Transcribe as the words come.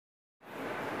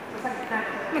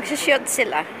Magsishoot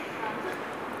sila.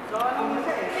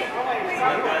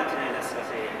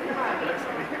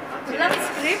 Walang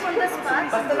script on the spot.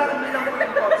 Basta lang nilang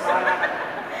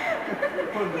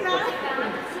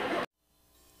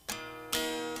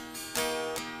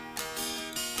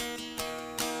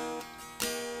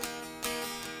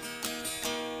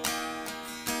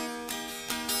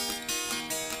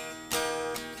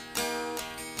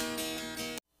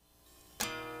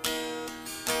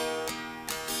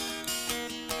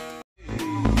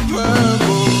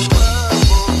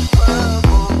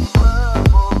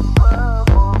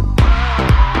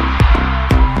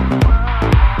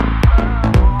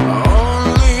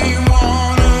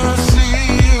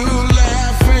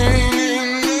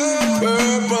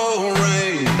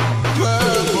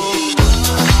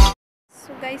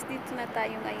guys, dito na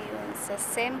tayo ngayon sa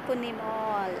Symphony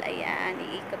Mall. Ayan,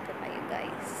 iikot po kayo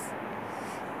guys.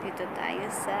 Dito tayo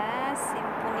sa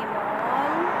Symphony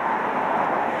Mall.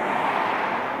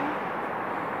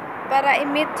 Para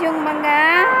i-meet yung mga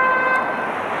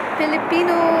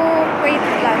Filipino Kuwait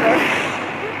vlogger.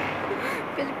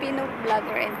 Filipino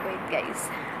vlogger and Kuwait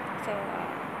guys. So,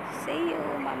 see you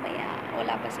mamaya.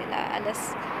 Wala pa sila.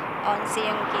 Alas 11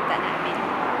 yung kita namin.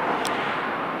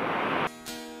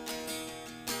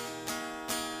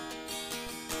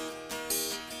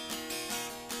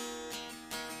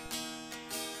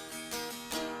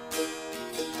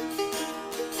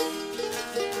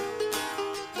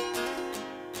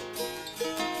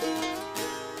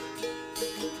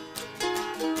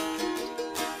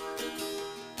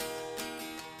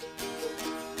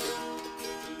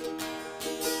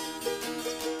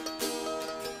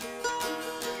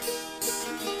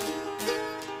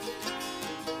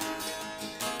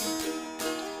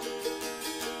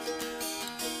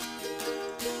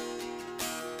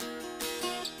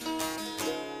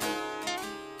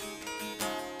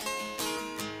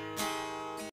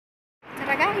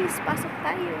 Guys, pasok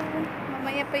tayo.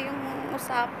 Mamaya pa yung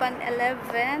usapan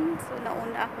 11. So,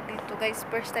 nauna ako dito guys.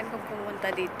 First time kong pumunta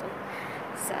dito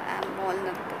sa mall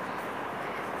na to.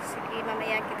 Sige,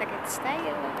 mamaya kita-kits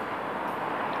tayo.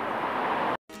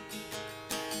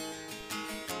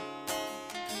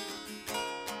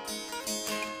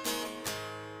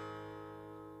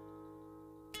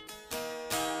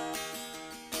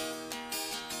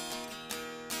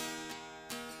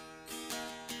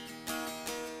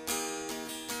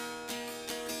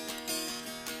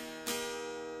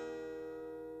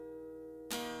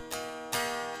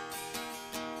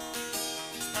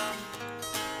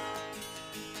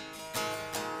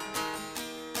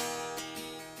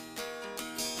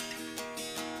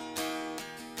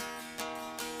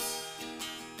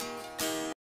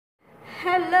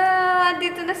 Hello!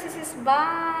 Andito na si Sis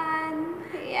Van.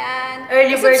 Ayan.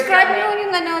 Early bird subscribe kami. mo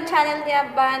yung channel niya,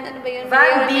 Van. Ano ba yun?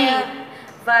 Van B.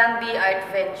 Van B Art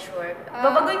Venture.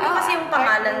 Babaguhin ko kasi yung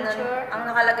pangalan nun. Ang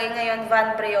nakalagay ngayon,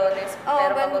 Van Briones.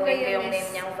 Pero babaguhin ko yung name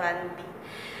niyang Van B.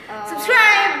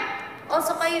 Subscribe!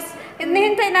 Also kayo,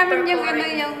 hinihintay namin yung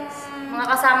yung mga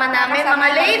kasama namin, mga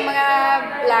late. Mga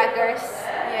vloggers.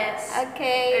 Yes.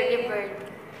 Okay. Early bird.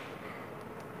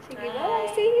 Sige, bye.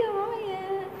 See you mamaya.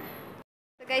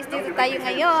 So guys, dito tayo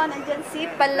ngayon. Andyan si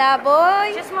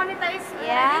Palaboy. Just monetize.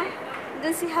 Yeah.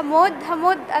 Andyan si Hamod.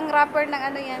 Hamod ang rapper ng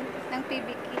yan, ng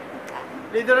PBK.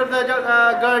 Leader of the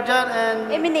Guardian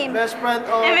and Eminem. best friend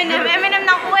of... Eminem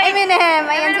ng Kuwait. Eminem.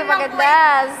 Ayan si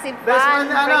maganda. Si Best Van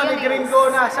friend ni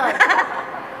Gringo nasa.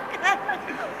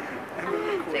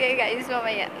 Sige guys,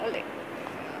 mamaya ulit.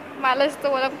 Malas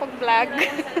to, walang pag-vlog.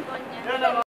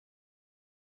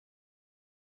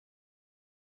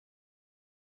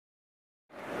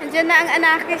 Andiyan na ang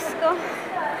anakis ko.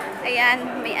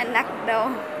 Ayan, may anak daw.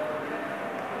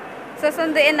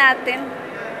 Sasunduin natin.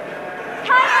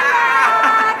 Hi,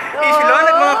 anak!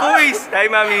 Isilonag mga kuwis! Hi,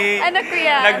 Mami! Ano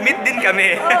kuya? Nag-meet din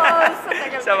kami. Oo, sa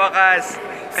tagal. Sa wakas.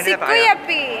 Si Kuya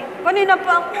P. Kanina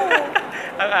pa ako.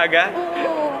 Ang aga?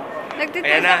 Oo.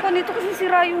 Nagtitest ako nito kasi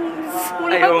sira yung...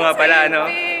 Ayaw nga pala, no?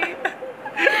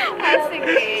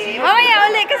 Sige. Mamaya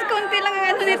ulit kasi konti lang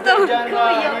ang nito.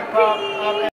 Kuya P.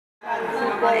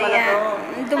 Ayan.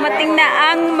 Dumating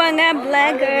na ang mga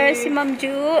vloggers. Si Ma'am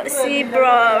Ju, si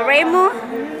Bro Remo.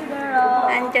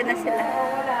 Andyan na sila.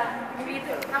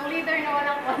 Ang leader na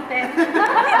walang content.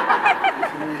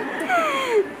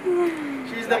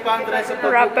 She's the foundress of the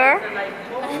Rapper.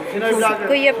 Pinoy vlogger.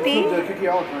 Kuya P.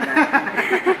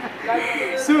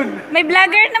 Soon. May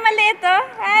vlogger na maliit, oh.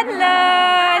 Hello!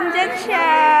 Andyan siya.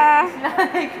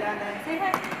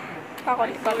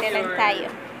 Pakunti-kunti lang tayo.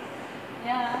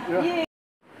 Yeah.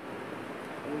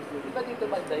 Diba dito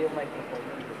banda yung microphone?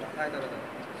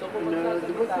 So kung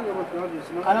magsasalita...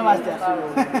 Ano, Master?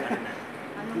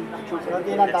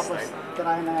 Kunti lang tapos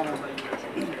tirahin na ano.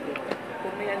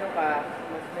 Kung may ano ka,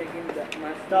 mas may ginda,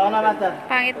 mas... Ito ako naman, sir.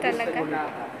 Pangit talaga. Yung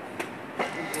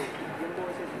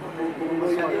boses mo, bubunggo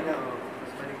yan.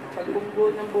 Pag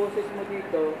bunggo ng boses mo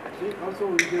dito,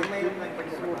 may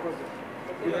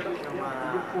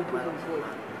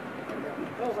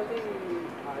Oo, kasi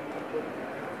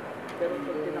pero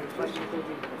pag tinakpan dito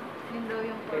dito, Yun daw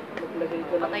yung maglagay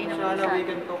ko lang patay na Sana we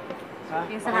can talk. Ha?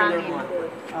 yung sa hangin.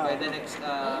 by the next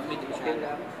meeting siya.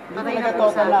 Hindi ko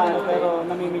nagkatoka na ano, pero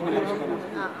namiminilis ko na.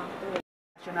 Oo.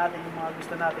 Action natin yung mga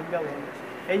gusto natin gawin.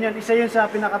 And yun, isa yun sa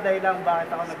pinakadahilan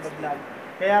bakit ako nag-vlog.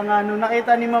 Kaya nga, nung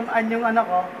nakita ni Ma'am Ann yung anak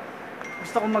ko,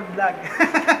 gusto ko mag-vlog.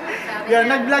 Yun,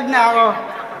 nag-vlog na ako.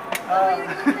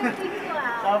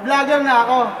 Vlogger na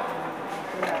ako.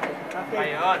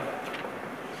 Okay. Ayun.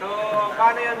 So,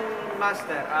 paano yun,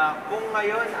 Master? Kung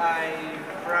ngayon ay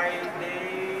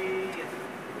Friday,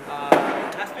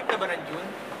 last week na ba ng June?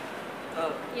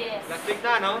 Yes. Last week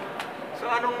na, no? So,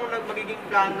 anong magiging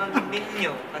plano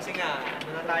ninyo? Kasi nga,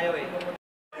 ano na tayo eh.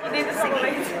 Dito sa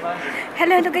Kuwait.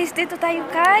 Hello guys, dito tayo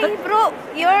kay bro,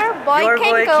 your boy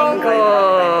Kenko.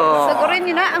 Sagurin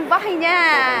niyo na ang bahay niya.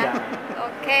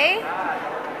 Okay?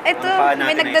 Ito,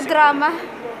 may nagdadrama.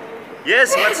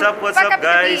 Yes, what's up Baka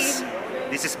guys?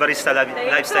 This is Barista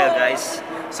Lifestyle guys.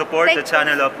 Support the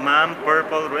channel of Ma'am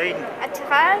Purple Rain. At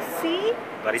saka si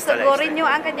Barista sagurin Lifestyle. niyo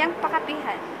ang kanyang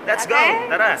pakapihan. Let's go,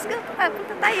 tara. Let's go,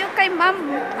 punta tayo kay ma'am.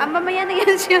 Mamaya na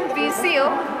yan siya busy, oh.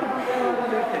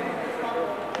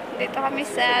 Dito kami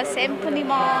sa Symphony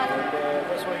Mall.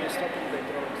 Mag-shoot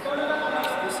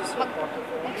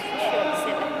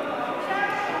sila.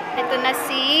 Ito na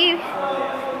si...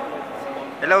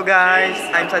 Hello guys,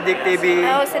 I'm Sadik TV.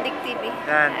 Oh, sa Dik TV.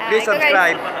 Yan, please ikaw, guys,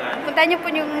 subscribe. punta niyo po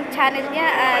yung channel niya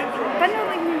at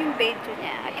panoorin niyo yung video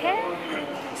niya. Okay?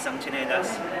 Isang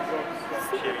tsinelas.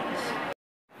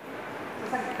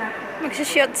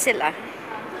 Magsha-shoot sila.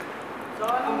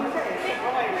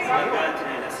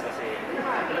 Tsinelas kasi.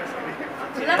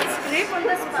 Walang script on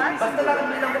the spot. Basta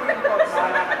lang bilang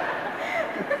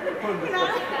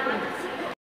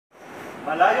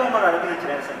Malayong mararating ang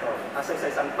tsinelas ito. Asa sa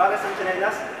isang pares ng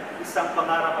tsinelas, isang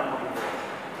pangarap ang mabubuo.